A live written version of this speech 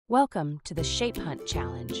Welcome to the Shape Hunt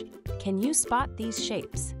Challenge. Can you spot these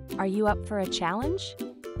shapes? Are you up for a challenge?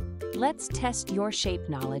 Let's test your shape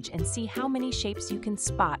knowledge and see how many shapes you can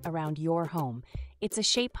spot around your home. It's a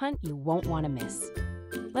shape hunt you won't want to miss.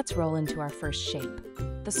 Let's roll into our first shape,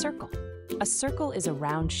 the circle. A circle is a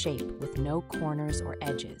round shape with no corners or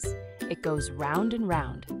edges. It goes round and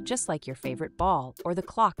round, just like your favorite ball or the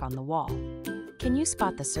clock on the wall. Can you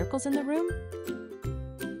spot the circles in the room?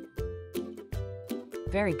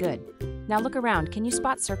 Very good. Now look around. Can you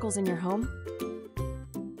spot circles in your home?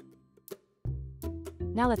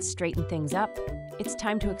 Now let's straighten things up. It's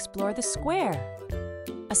time to explore the square.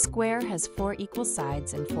 A square has 4 equal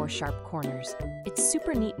sides and 4 sharp corners. It's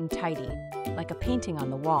super neat and tidy, like a painting on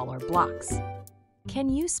the wall or blocks. Can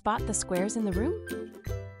you spot the squares in the room?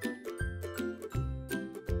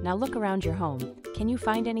 Now look around your home. Can you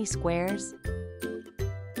find any squares?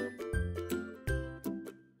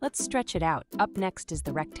 Let's stretch it out. Up next is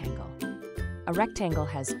the rectangle. A rectangle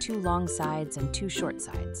has 2 long sides and 2 short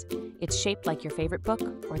sides. It's shaped like your favorite book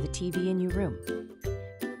or the TV in your room.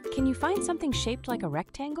 Can you find something shaped like a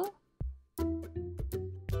rectangle?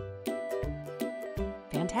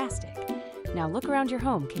 Fantastic. Now look around your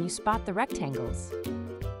home. Can you spot the rectangles?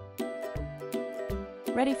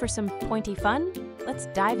 Ready for some pointy fun? Let's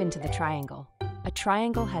dive into the triangle. A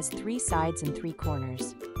triangle has 3 sides and 3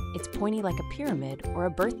 corners. It's pointy like a pyramid or a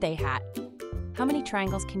birthday hat. How many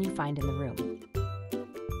triangles can you find in the room?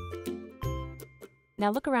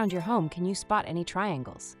 Now look around your home. Can you spot any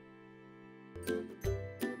triangles?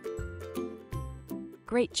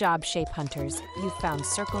 Great job, shape hunters. You've found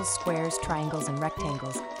circles, squares, triangles, and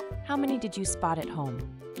rectangles. How many did you spot at home?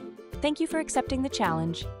 Thank you for accepting the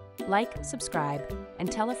challenge. Like, subscribe,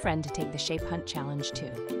 and tell a friend to take the Shape Hunt Challenge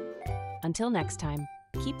too. Until next time,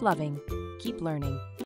 keep loving, keep learning,